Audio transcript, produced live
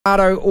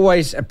Marto,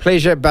 always a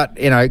pleasure, but,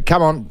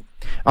 come on.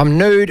 I'm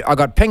nude. I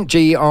got pink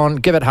G on.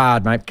 Give it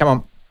hard, mate.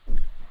 Come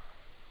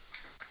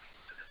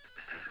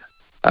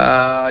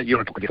on.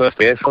 You're the first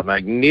effort,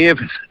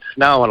 magnificent.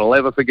 No one will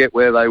ever forget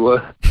where they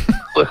were.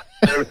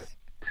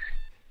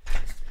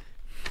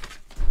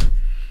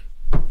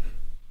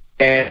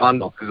 And I'm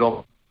not. Hang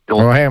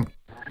on.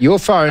 Your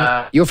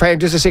phone,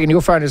 just a second,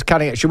 your phone is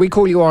cutting it. Should we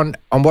call you on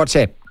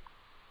WhatsApp?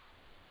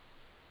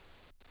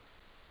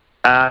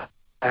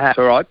 That's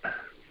all right.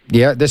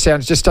 Yeah, this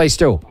sounds, just stay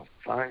still.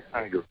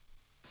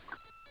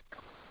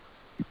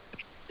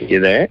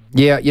 You there?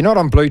 Yeah, you're not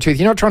on Bluetooth.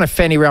 You're not trying to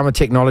fanny around with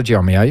technology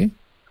on me, are you?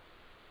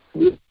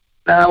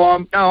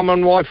 No, I'm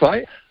on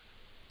Wi-Fi.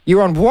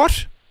 You're on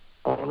what?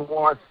 On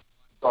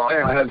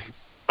Wi-Fi. I have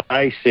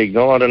a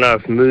signal. I don't know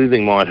if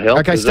moving might help.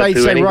 Okay, stay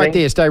right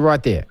there. Stay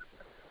right there.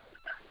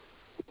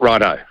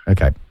 Righto.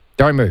 Okay.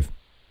 Don't move.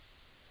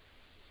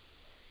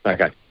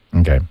 Okay.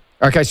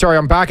 Okay, sorry,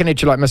 I'm barking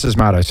at you like Mrs.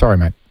 Marto. Sorry,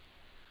 mate.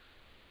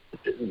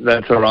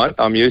 That's all right.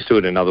 I'm used to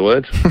it, in other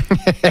words.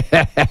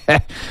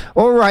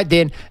 All right,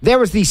 then. That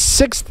was the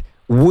 6th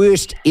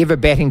worst ever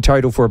batting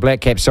total for a Black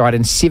Cap side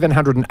in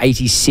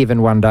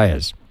 787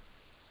 one-dayers.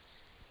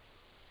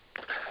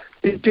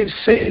 Did you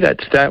see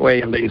that stat where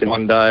you've been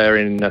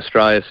one-dayer in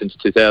Australia since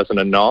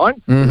 2009?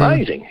 Mm-hmm.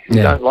 Amazing.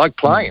 You don't like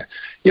playing it.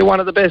 You're one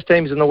of the best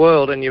teams in the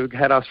world, and you've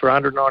had us for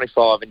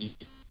 195, and you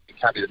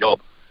can't do the job.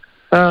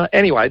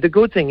 Anyway, the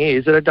good thing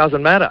is that it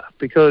doesn't matter,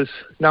 because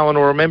no one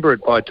will remember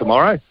it by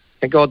tomorrow.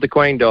 Thank God the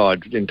Queen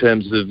died in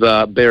terms of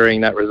burying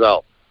that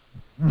result.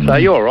 So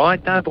you're all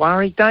right. Don't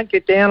worry. Don't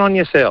get down on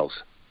yourselves.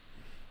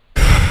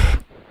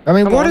 I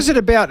mean, what is it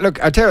about?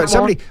 Look, I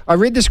tell you, I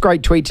read this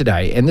great tweet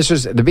today, and this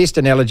was the best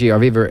analogy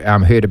I've ever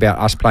heard about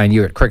us playing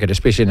you at cricket,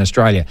 especially in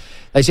Australia.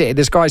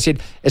 This guy said,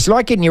 it's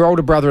like getting your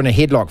older brother in a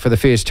headlock for the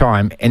first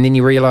time, and then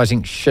you're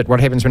realising, shit, what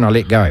happens when I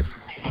let go?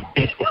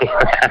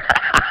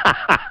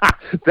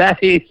 That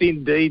is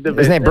indeed the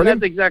best. Isn't that brilliant?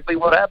 That's exactly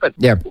what happened.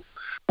 Yeah.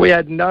 We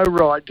had no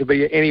right to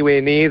be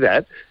anywhere near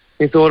that.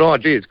 We thought, oh,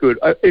 gee, it's good.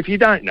 If you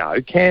don't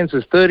know, Cairns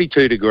was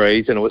 32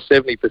 degrees and it was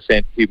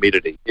 70%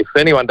 humidity. If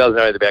anyone doesn't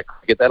know about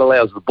cricket, that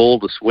allows the ball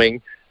to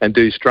swing and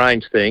do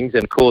strange things.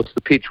 And, of course,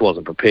 the pitch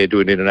wasn't prepared to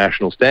an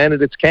international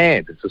standard. It's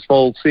Cairns. It's a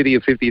small city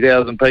of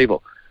 50,000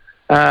 people.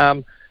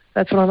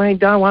 That's what I mean.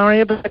 Don't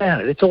worry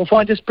about it. It's all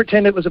fine. Just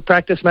pretend it was a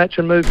practice match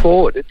and move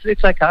forward.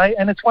 It's okay.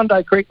 And it's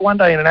one-day cricket,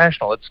 one-day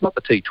international. It's not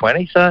the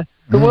T20, so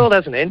the world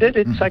hasn't ended.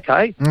 It's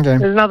okay.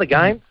 There's another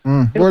game.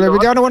 Well, we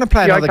don't want to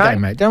play another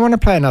game, mate. Don't want to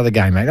play another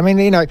game, mate. I mean,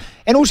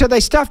 and also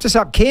they stuffed us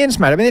up Cairns,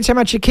 mate. I mean, that's how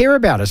much you care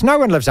about us. No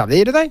one lives up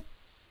there, do they?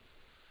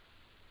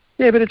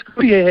 Yeah, but it's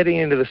good you're heading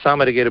into the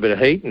summer to get a bit of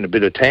heat and a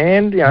bit of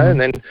tan,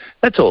 and then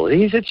that's all it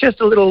is. It's just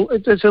a little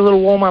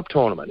warm-up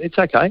tournament. It's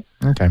okay.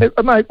 Okay.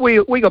 Mate,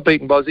 we got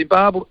beaten by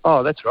Zimbabwe.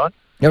 Oh, that's right.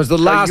 It was the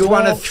last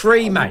one of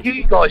 3, mate.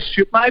 You guys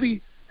should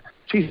maybe...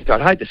 Geez,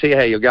 I'd hate to see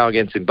how you'll go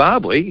against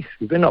Zimbabwe.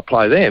 You better not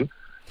play them.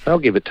 I'll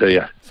give it to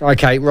you.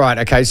 Okay, right.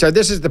 Okay, so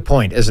this is the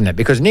point, isn't it?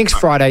 Because next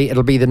Friday,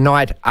 it'll be the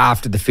night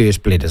after the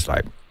first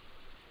Bledisloe.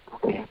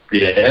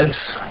 Yes.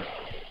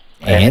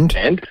 And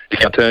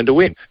it's our turn to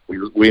win. We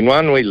win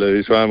one, we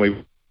lose one.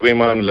 We win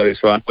one,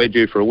 lose one. We're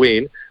due for a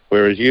win,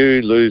 whereas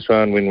you lose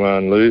one, win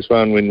one, lose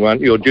one, win one.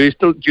 You're due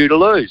to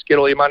lose. Get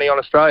all your money on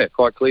Australia,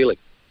 quite clearly.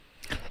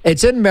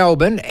 It's in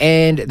Melbourne,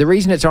 and the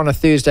reason it's on a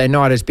Thursday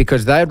night is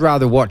because they'd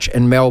rather watch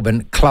in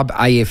Melbourne Club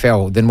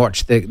AFL than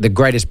watch the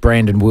greatest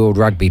brand in world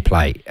rugby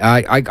play.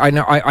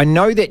 I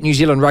know that New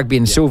Zealand Rugby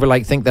and Silver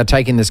Lake think they're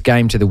taking this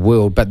game to the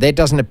world, but that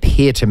doesn't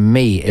appear to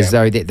me as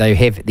though that they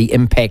have the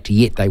impact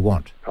yet they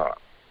want.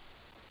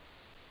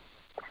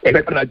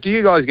 No, do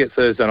you guys get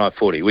Thursday night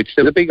footy, which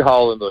there's a big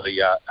hole in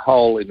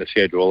the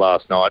schedule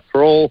last night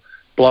for all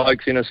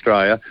blokes in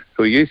Australia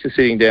who are used to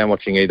sitting down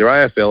watching either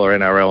AFL or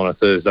NRL on a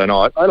Thursday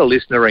night. I had a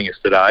listener ring us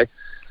today,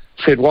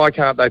 said, why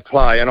can't they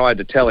play? And I had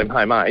to tell him,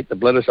 hey, mate, the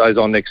Bledisloe's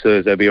on next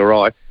Thursday, be all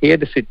right. He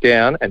had to sit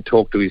down and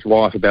talk to his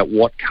wife about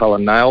what colour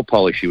nail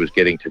polish she was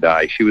getting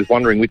today. She was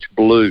wondering which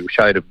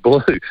shade of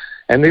blue.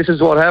 And this is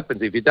what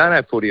happens if you don't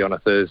have footy on a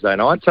Thursday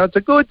night. So it's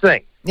a good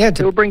thing. Yeah,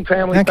 it'll bring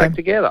families back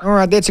together. All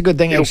right, that's a good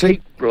thing, It'll actually.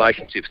 keep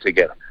relationships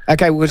together.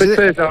 Okay, but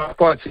Thursday night,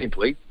 quite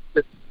simply,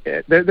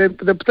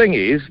 the thing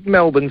is,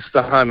 Melbourne's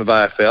the home of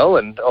AFL,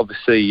 and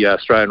obviously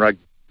Australian Rugby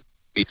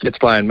gets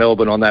playing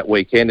Melbourne on that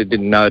weekend and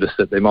didn't notice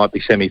that there might be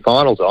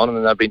semi-finals on, and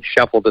then they've been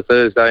shuffled to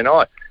Thursday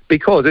night.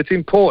 Because it's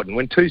important,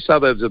 when two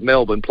suburbs of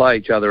Melbourne play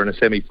each other in a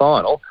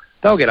semi-final,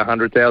 they'll get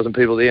 100,000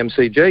 people at the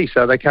MCG,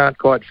 so they can't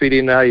quite fit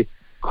in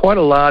quite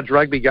a large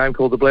rugby game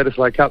called the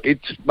Bledisloe Cup.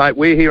 Mate,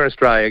 we're here in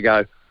Australia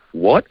go,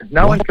 what?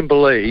 No one can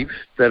believe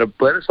that a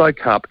Bledisloe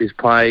Cup is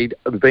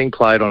being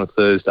played on a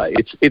Thursday.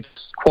 It's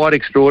quite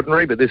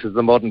extraordinary, but this is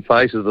the modern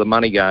face of the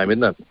money game,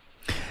 isn't it?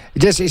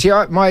 Just see,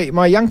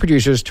 my young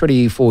producer is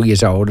 24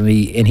 years old, and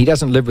he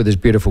doesn't live with his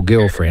beautiful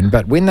girlfriend.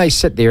 But when they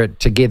sit there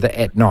together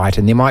at night,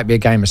 and there might be a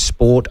game of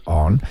sport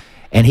on,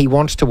 and he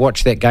wants to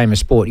watch that game of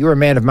sport, you're a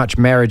man of much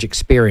marriage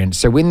experience.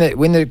 So when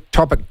the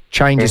topic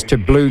changes to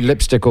blue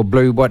lipstick or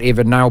blue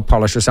whatever nail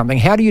polish or something,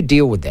 how do you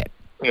deal with that?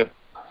 Yeah.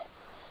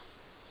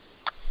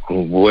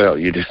 Well,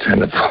 you just turn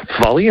the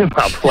volume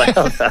up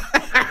louder.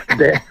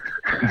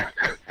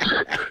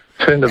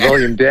 Turn the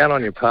volume down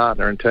on your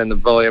partner and turn the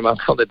volume up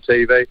on the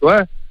TV.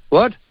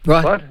 What?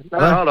 No,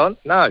 hold on.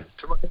 No.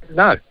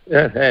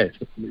 Yeah.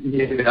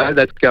 You know,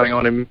 that's going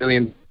on in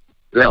millions.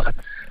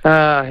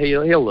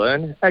 He'll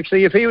learn.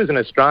 Actually, if he was an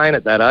Australian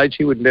at that age,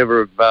 he would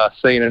never have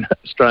seen an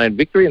Australian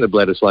victory in the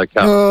Bledisloe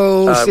Cup.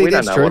 Oh, see, we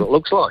don't know what it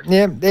looks like.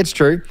 Yeah, that's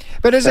true.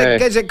 But is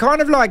it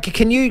kind of like,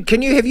 have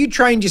you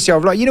trained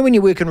yourself? Like, you know, when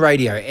you work in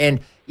radio and,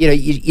 you know,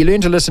 you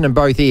learn to listen in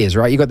both ears,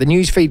 right? You've got the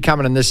news feed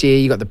coming in this ear,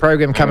 you've got the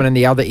program coming in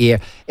the other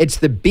ear. It's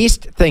the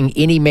best thing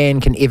any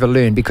man can ever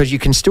learn because you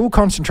can still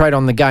concentrate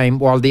on the game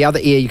while the other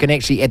ear, you can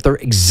actually, at the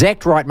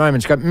exact right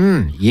moments, go,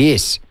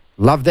 yes,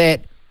 love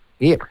that.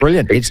 Yeah,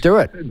 brilliant. Let's do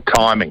it.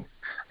 Timing.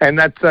 And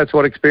that's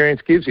what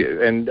experience gives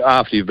you. And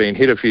after you've been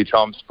hit a few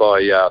times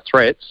by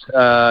threats,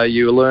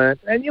 you learn.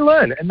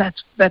 And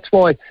that's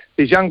why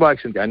these young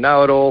blokes can go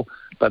know it all,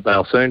 but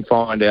they'll soon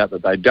find out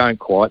that they don't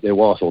quite. Their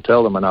wife will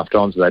tell them enough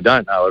times that they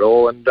don't know it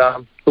all, and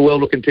the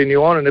world will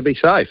continue on and it'll be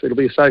safe. It'll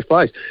be a safe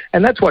place.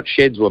 And that's what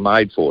sheds were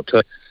made for,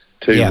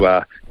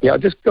 I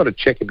just got to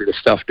check a bit of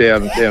stuff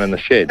down in the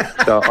shed.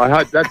 So I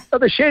hope that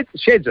the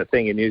shed's a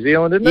thing in New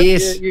Zealand, isn't it?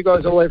 Yes. You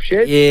guys all have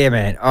sheds? Yeah,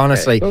 man,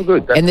 honestly. Yeah,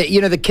 good. And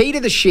the key to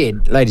the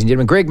shed, ladies and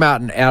gentlemen, Greg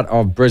Martin out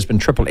of Brisbane,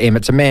 Triple M,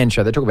 it's a man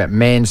show. They talk about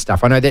man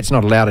stuff. I know that's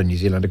not allowed in New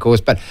Zealand, of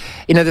course, but,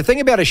 you know, the thing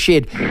about a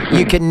shed,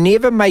 you can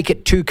never make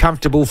it too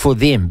comfortable for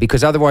them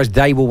because otherwise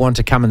they will want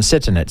to come and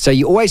sit in it. So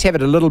you always have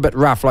it a little bit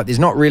rough, like there's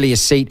not really a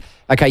seat.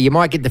 Okay, you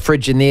might get the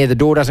fridge in there, the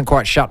door doesn't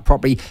quite shut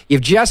properly.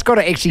 You've just got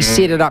to actually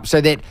set it up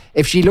so that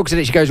if she looks at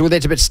it, she goes, well,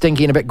 that's a bit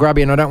stinky and a bit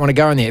grubby and I don't want to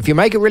go in there. If you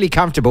make it really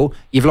comfortable,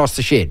 you've lost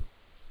the shed.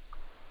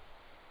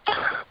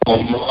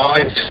 Well,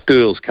 my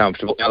stool's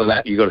comfortable. Other than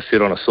that, you've got to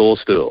sit on a saw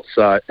stool.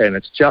 So, and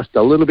it's just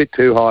a little bit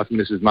too high for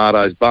Mrs.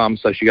 Marto's bum.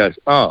 So she goes,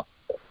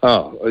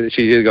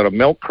 she's either got a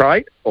milk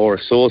crate or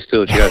a saw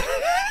stool. She goes,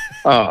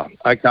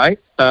 okay.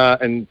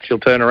 And she'll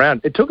turn around.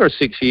 It took her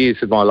 6 years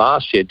at my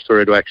last shed for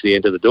her to actually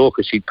enter the door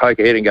because she'd poke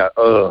her head and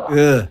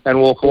go,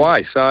 and walk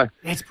away. So,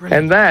 that's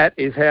brilliant. And that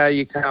is how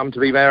you come to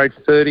be married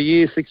for 30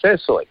 years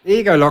successfully. There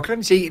you go,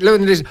 Lachlan. See,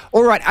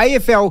 all right,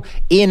 AFL,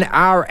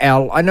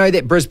 NRL. I know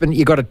that Brisbane,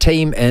 you got a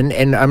team in,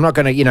 and I'm not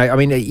going to, your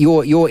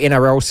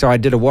NRL side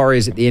did a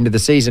Warriors at the end of the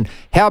season.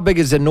 How big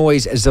is the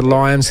noise as the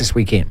Lions this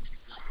weekend?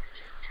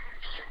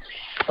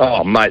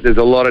 Oh, mate, there's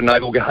a lot of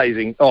navel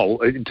gazing. Oh,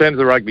 in terms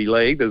of rugby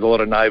league, there's a lot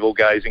of navel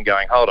gazing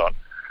going, hold on,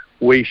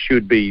 we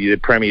should be the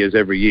premiers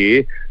every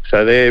year.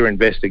 So they're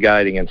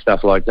investigating and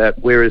stuff like that.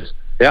 Whereas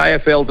the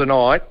AFL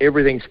tonight,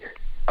 everything's...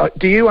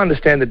 do you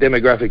understand the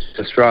demographics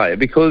of Australia?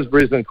 Because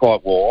Brisbane's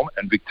quite warm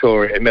and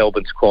Victoria and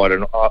Melbourne's quite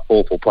an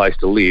awful place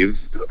to live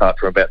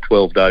for about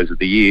 12 days of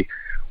the year,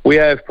 we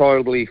have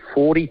probably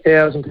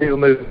 40,000 people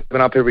moving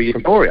up every year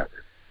from Victoria.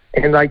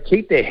 And they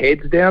keep their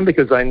heads down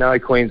because they know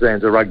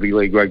Queensland's a rugby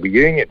league, rugby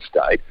union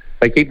state.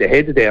 They keep their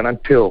heads down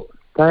until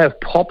they have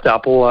popped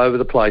up all over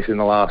the place in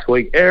the last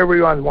week.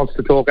 Everyone wants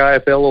to talk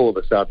AFL all of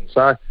a sudden.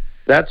 So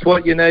that's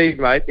what you need,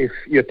 mate. If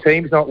your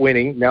team's not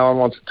winning, no one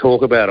wants to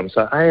talk about them.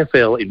 So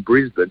AFL in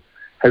Brisbane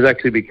has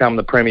actually become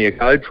the premier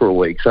code for a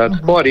week. So it's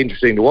quite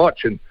interesting to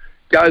watch. And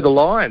go the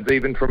Lions,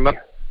 even from...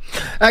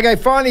 Okay,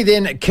 finally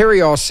then,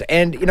 Kyrgios,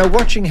 and,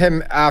 watching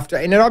him after,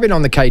 and I've been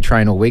on the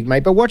K-train all week,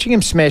 mate, but watching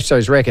him smash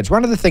those rackets,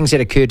 one of the things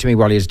that occurred to me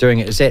while he was doing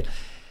it is that,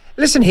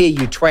 listen here,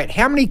 you twat,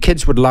 how many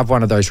kids would love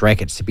one of those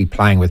rackets to be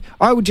playing with?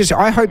 I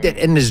hope that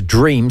in his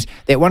dreams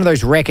that one of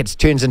those rackets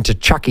turns into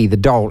Chucky the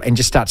doll and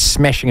just starts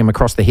smashing him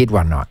across the head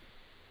one night.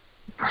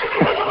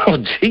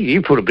 Oh, gee,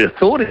 you put a bit of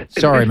thought in it.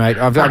 Sorry, mate,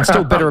 I'm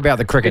still bitter about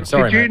the cricket.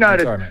 Sorry, Did you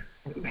notice? Sorry,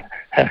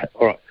 mate.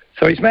 All right,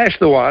 so he smashed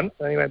the one,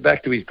 and he went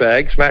back to his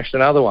bag, smashed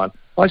another one.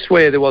 I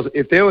swear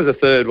if there was a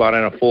third one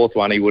and a fourth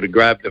one, he would have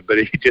grabbed them, but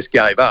he just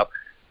gave up.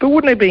 But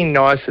wouldn't it be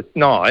nice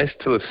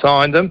to have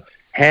signed them,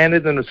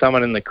 handed them to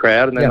someone in the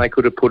crowd, and then they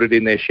could have put it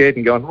in their shed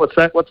and gone, what's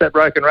that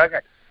broken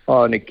racket?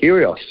 Oh, Nick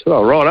Kyrgios.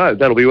 Oh, righto,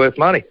 that'll be worth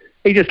money.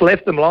 He just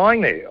left them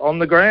lying there on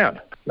the ground.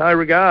 No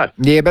regard.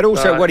 Yeah, but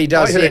also what he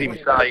does... I heard him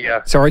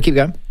say... Sorry, keep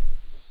going.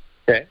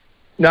 Yeah.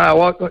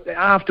 No,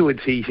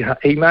 afterwards, he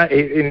made,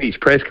 in his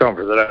press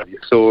conference, I don't know if you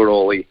saw it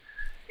all,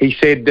 he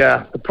said,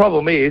 the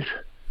problem is...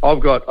 I've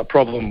got a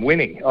problem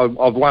winning.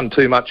 I've won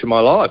too much of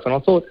my life. And I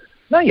thought,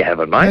 no, you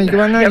haven't, mate.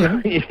 No,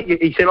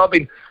 he said,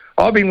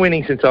 I've been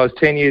winning since I was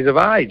 10 years of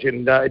age,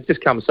 and it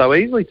just comes so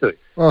easily to.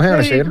 Well, hang on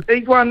a second.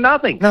 He's won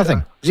nothing.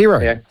 Nothing.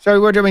 Zero. Yeah.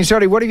 So, what have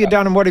you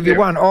done and what have you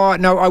won? Oh,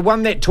 no, I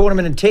won that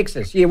tournament in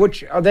Texas. Yeah,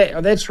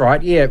 that's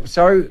right. Yeah.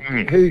 So,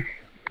 who...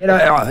 No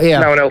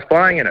one else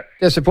playing in it.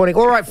 Disappointing.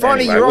 All right,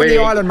 finally, anyway, you're on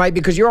the island, mate,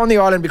 because you're on the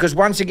island because,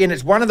 once again,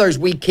 it's one of those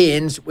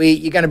weekends where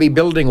you're going to be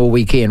building all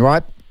weekend,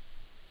 right?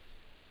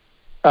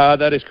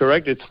 That is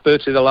correct. It's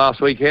virtually the last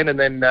weekend, and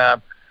then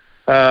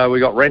we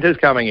got renters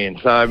coming in,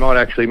 so I might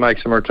actually make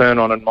some return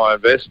on my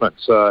investment.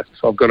 So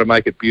I've got to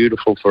make it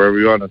beautiful for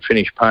everyone and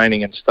finish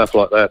painting and stuff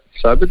like that.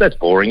 So, but that's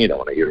boring. You don't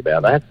want to hear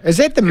about that. Is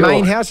that the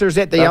main house or is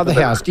that the other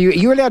house? Are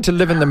you allowed to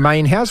live in the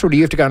main house, or do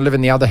you have to go and live in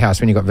the other house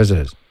when you've got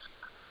visitors?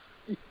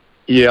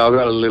 Yeah, I've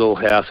got a little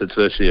house that's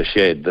virtually a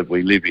shed that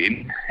we live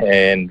in,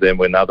 and then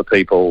when other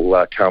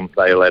people come,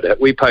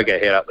 we poke our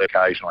head up there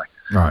occasionally.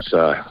 Right.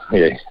 So,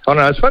 yeah. I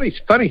know, it's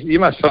funny. You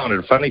must find it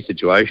a funny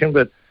situation,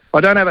 but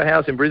I don't have a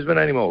house in Brisbane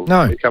anymore.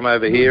 No. We come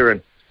over here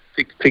and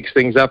fix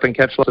things up and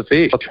catch lots of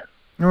fish.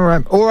 All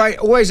right.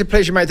 Always a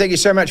pleasure, mate. Thank you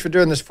so much for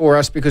doing this for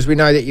us, because we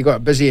know that you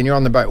got busy and you're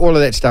on the boat. All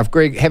of that stuff.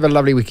 Greg, have a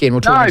lovely weekend.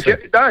 We'll talk next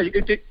week.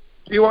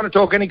 Do you want to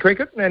talk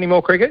any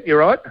more cricket? You're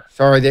right.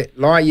 Sorry, that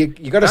line. You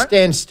got to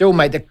stand still,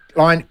 mate. The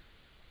line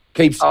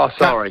keeps. Oh,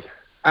 sorry.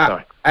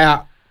 Sorry.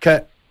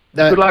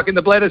 Good luck in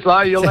the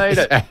Bledisloe. You'll need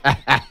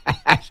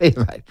it. See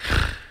you, mate.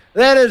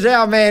 That is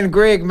our man,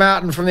 Greg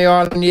Martin from the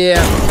island. Yeah.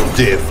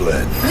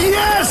 Devlin.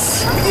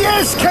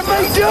 Yes, can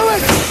they do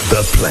it?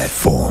 The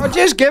platform. Well,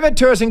 just give it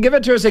to us and give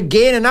it to us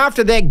again, and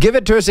after that, give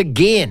it to us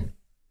again.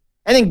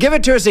 And then give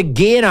it to us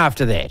again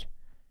after that.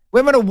 We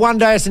haven't won a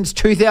one-day since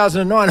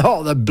 2009.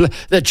 Oh,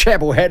 the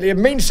Chapel Hadley. It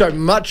means so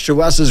much to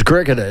us as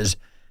cricketers.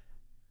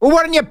 Well,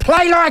 why didn't you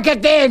play like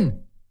it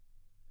then?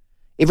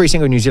 Every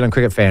single New Zealand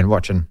cricket fan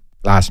watching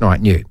last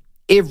night knew.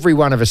 Every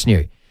one of us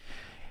knew.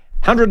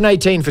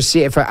 118 for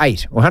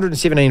 8, or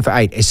 117 for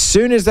 8. As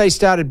soon as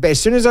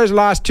those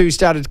last two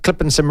started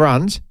clipping some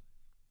runs,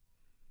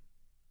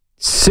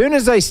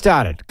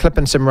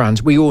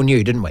 we all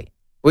knew, didn't we?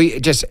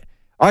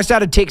 I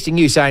started texting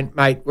you saying,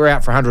 mate, we're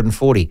out for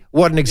 140.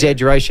 What an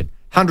exaggeration.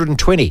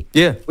 120.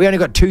 Yeah. We only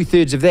got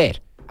 2/3 of that.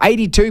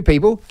 82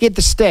 people, get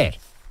the stat.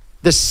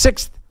 The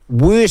 6th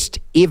worst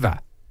ever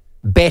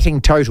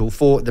batting total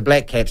for the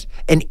Black Caps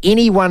in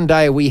any one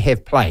day we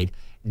have played,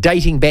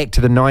 dating back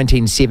to the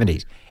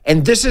 1970s.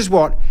 And this is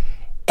what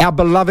our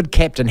beloved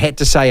captain had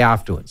to say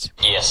afterwards.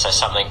 Yes, so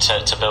something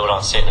to build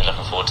on. Certainly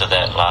looking forward to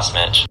that last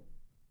match.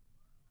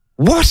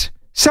 What?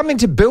 Something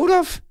to build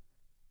off?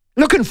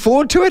 Looking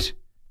forward to it?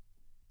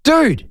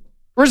 Dude,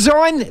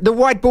 resign the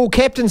white ball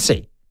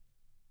captaincy.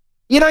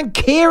 You don't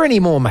care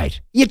anymore, mate.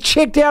 You're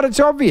checked out,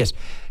 it's obvious.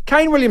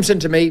 Kane Williamson,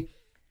 to me,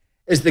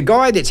 is the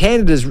guy that's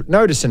handed his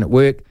notice in at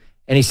work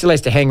and he still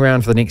has to hang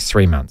around for the next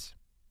 3 months.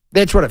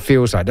 That's what it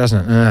feels like,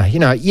 doesn't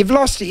it? You've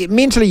lost,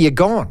 mentally you're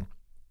gone.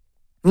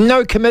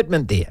 No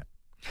commitment there.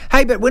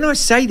 Hey, but when I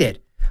say that,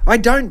 I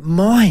don't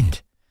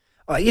mind.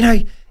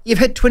 You've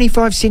hit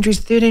 25 centuries,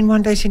 13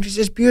 one-day centuries.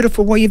 It's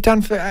beautiful what you've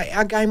done for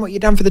our game, what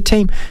you've done for the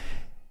team.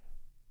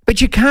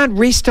 But you can't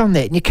rest on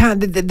that. And you can't.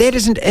 That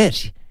isn't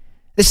it.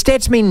 The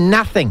stats mean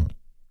nothing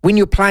when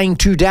you're playing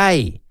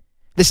today.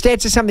 The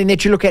stats are something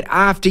that you look at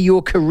after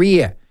your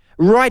career.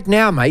 Right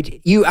now,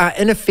 mate, you are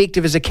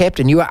ineffective as a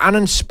captain. You are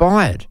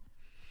uninspired.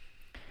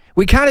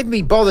 We can't even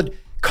be bothered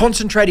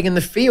concentrating in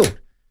the field.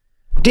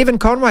 Devon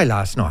Conway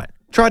last night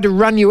tried to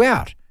run you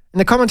out. And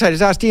the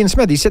commentators asked Ian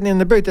Smith, he's sitting there in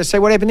the booth, they say,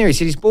 what happened there? He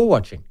said he's ball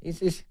watching.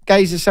 His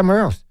gaze is somewhere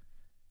else.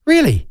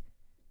 Really?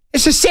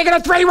 It's the second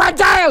of 3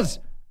 one-days!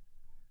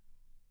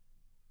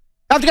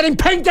 After getting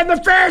pinked in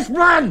the first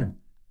one!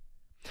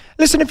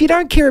 Listen, if you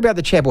don't care about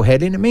the Chapel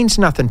Hadley and it means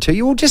nothing to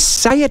you, well, just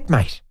say it,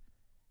 mate.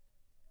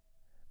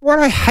 What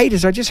I hate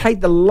is I just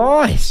hate the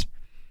lies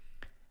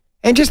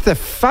and just the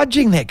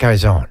fudging that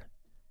goes on.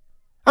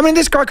 I mean,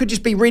 this guy could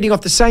just be reading off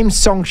the same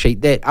song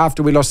sheet that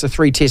after we lost the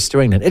 3 tests to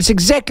England. It's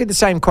exactly the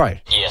same quote.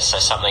 Yes, so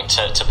something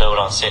to build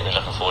on. Certainly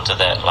looking forward to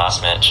that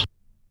last match.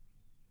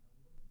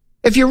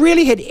 If you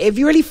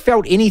really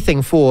felt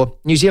anything for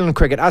New Zealand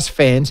cricket, us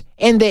fans,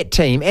 and that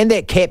team, and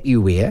that cap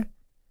you wear,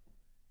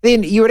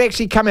 then you would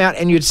actually come out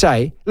and you'd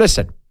say,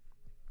 listen,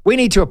 we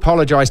need to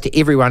apologise to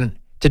everyone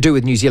to do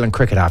with New Zealand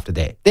cricket after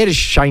that. That is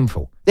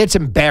shameful. That's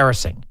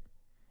embarrassing.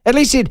 At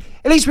least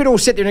we'd all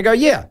sit there and go,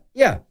 yeah.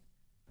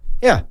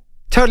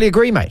 Totally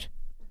agree, mate.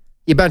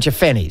 You bunch of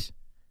fannies.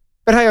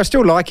 But hey, I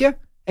still like you.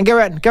 And go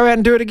out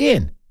and do it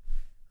again.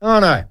 Oh,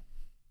 no.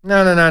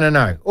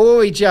 No. All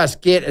we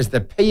just get is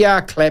the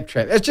PR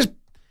claptrap.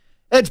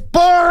 It's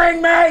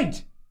boring,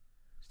 mate.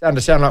 Starting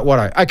to sound like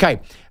Watto. Okay,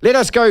 let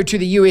us go to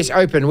the US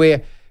Open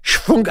where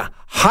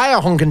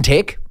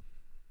Honkentek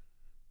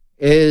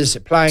is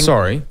playing.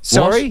 Sorry?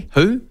 What?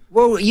 Who?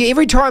 Well,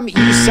 every time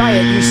you say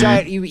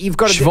it, you've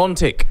got to...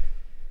 Schwantek.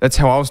 That's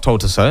how I was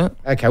told to say it.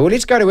 Okay, well,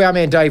 let's go to our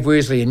man Dave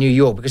Worsley in New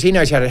York because he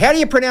knows how to... How do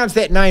you pronounce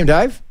that name,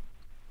 Dave?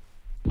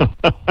 Well,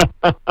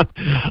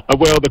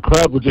 the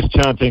crowd were just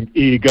chanting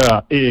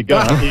 "Eager,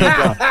 eager,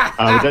 eager."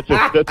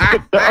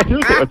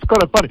 It's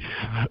kind of funny.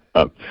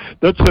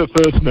 That's her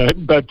first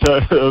name, but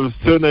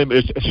surname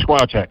is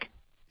Schwartek.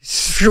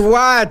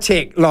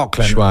 Schwartek,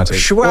 Lachlan.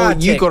 Schwartek.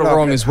 Well, you got it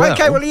wrong as well.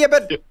 Okay, well, yeah,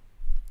 but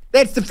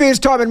that's the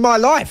first time in my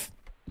life.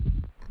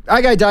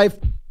 Okay, Dave.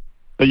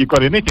 So you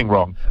got anything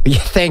wrong? Yeah,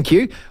 thank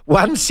you.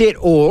 1 set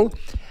all,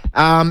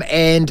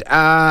 and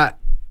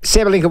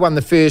Sabalenka won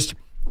the first.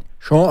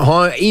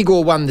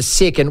 Igor won the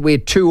second. We're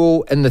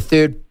 2-2 in the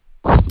third.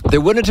 The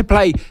winner to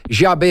play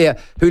Jabeur,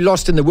 who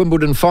lost in the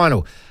Wimbledon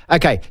final.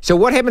 Okay, so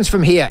what happens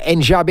from here?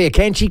 And Jabeur,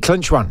 can she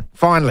clinch one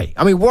finally?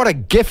 I mean, what a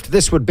gift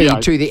this would be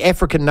to the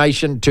African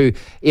nation, to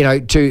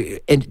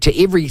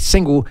every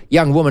single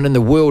young woman in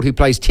the world who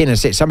plays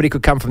tennis. That somebody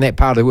could come from that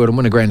part of the world and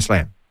win a Grand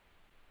Slam.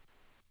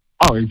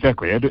 Oh,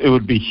 exactly. It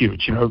would be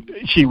huge. You know,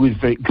 she was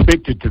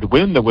expected to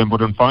win the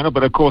Wimbledon final,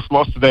 but of course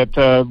lost to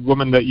that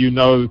woman that you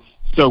know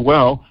so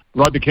well,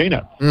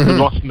 Rybakina, who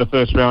lost in the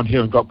first round here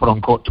and got put on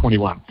court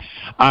 21.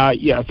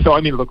 So, I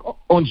mean, look,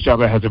 Ons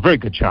Jabeur has a very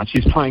good chance.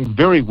 She's playing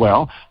very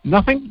well.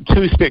 Nothing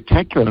too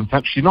spectacular. In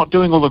fact, she's not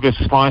doing all of her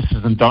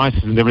slices and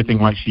dices and everything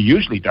like she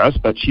usually does,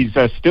 but she's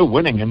still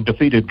winning and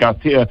defeated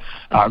Garcia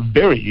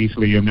very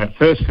easily in that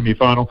first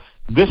semi-final.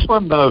 This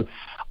one, though,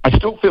 I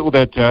still feel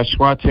that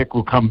Swiatek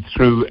will come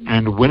through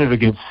and win it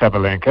against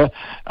Sabalenka.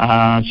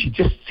 She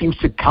just seems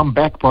to come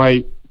back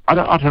by... I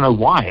don't know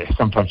why.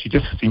 Sometimes she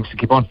just seems to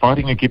keep on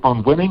fighting and keep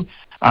on winning.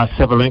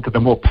 Sabalenka, the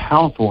more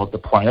powerful of the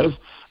players,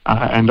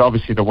 and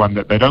obviously the one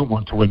that they don't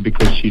want to win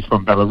because she's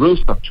from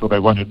Belarus. I'm sure they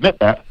won't admit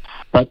that.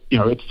 But, you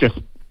know, it just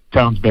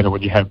sounds better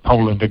when you have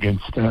Poland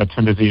against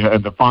Tunisia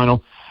in the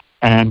final.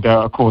 And,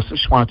 of course,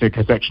 Swiatek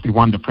has actually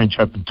won the French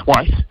Open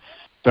twice.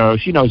 So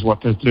she knows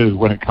what to do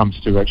when it comes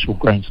to actual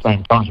Grand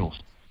Slam titles.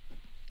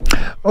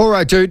 All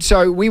right, dude.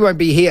 So we won't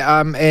be here,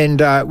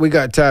 and we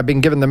got been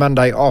given the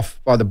Monday off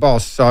by the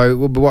boss, so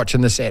we'll be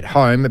watching this at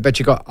home. But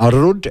you got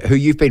Arud, who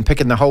you've been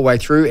picking the whole way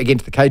through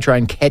against the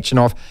K-Train, catching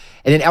off,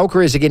 and then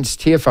Alcaraz against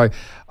Tiafoe.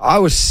 I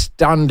was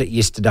stunned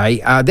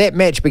yesterday. That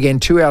match began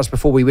 2 hours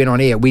before we went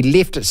on air. We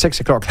left at 6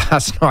 o'clock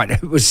last night.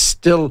 It was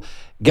still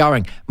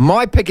going.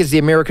 My pick is the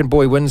American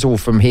boy wins all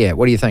from here.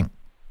 What do you think?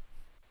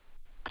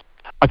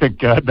 I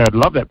think they'd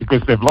love that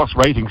because they've lost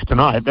ratings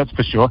tonight, that's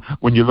for sure.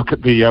 When you look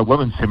at the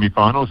women's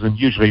semi-finals, and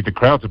usually the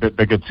crowd's a bit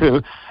bigger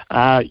too,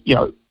 you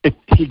know, if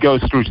he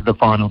goes through to the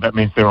final, that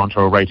means they're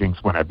onto a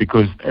ratings winner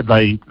because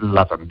they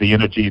love him, the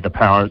energy, the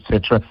power,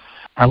 etc.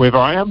 However,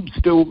 I am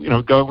still, you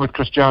know, going with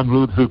Christian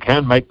Ruud, who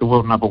can make the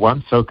world number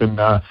one. So can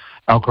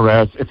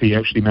Alcaraz if he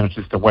actually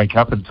manages to wake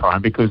up in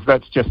time, because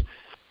that's just,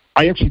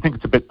 I actually think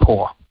it's a bit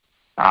poor.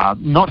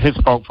 Not his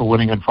fault for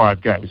winning in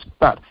 5 games,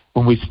 but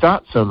when we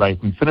start so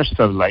late and finish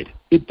so late,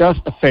 it does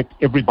affect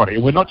everybody.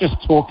 We're not just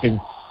talking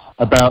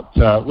about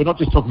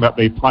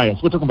the players.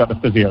 We're talking about the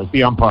physios,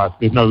 the umpires.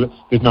 There's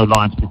no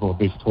lines people at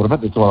this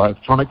tournament. There's all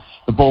electronics,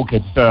 the ball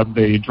kids,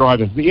 the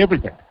drivers, the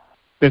everything.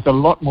 There's a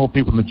lot more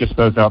people than just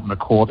those out in the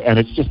court, and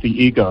it's just the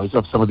egos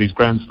of some of these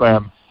Grand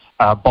Slam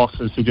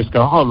bosses who just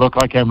go, oh, look,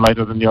 I came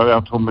later than you,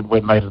 our tournament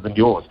went later than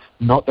yours.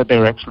 Not that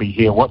they're actually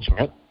here watching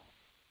it.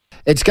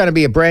 It's going to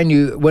be a brand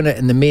new winner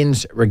in the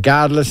men's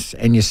regardless,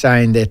 and you're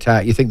saying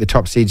that you think the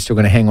top seed's still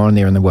going to hang on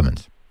there in the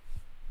women's.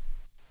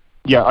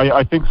 Yeah,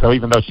 I think so,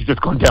 even though she's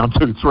just gone down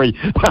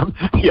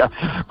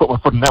 2-3. Put my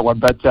foot in that one.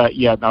 But,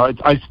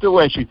 I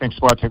still actually think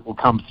Swiatek will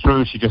come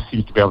through. She just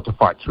seems to be able to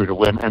fight through to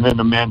win. And then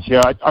the men's,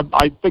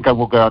 I think I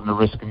will go out on the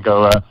risk and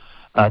go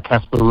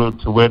Casper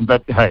Ruud to win.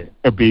 But, hey,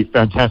 it'd be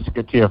fantastic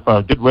if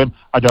Tiafoe did win.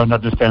 I don't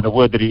understand a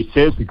word that he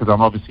says because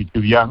I'm obviously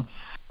too young.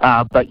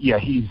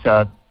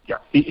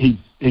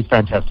 He's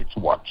fantastic to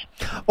watch.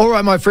 All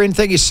right, my friend,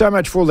 thank you so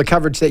much for all the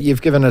coverage that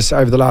you've given us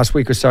over the last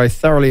week or so.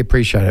 Thoroughly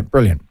appreciate it.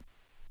 Brilliant.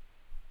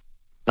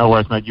 No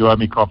worries, mate. You owe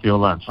me coffee or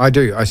lunch. I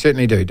do. I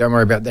certainly do. Don't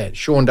worry about that.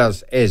 Sean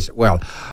does as well.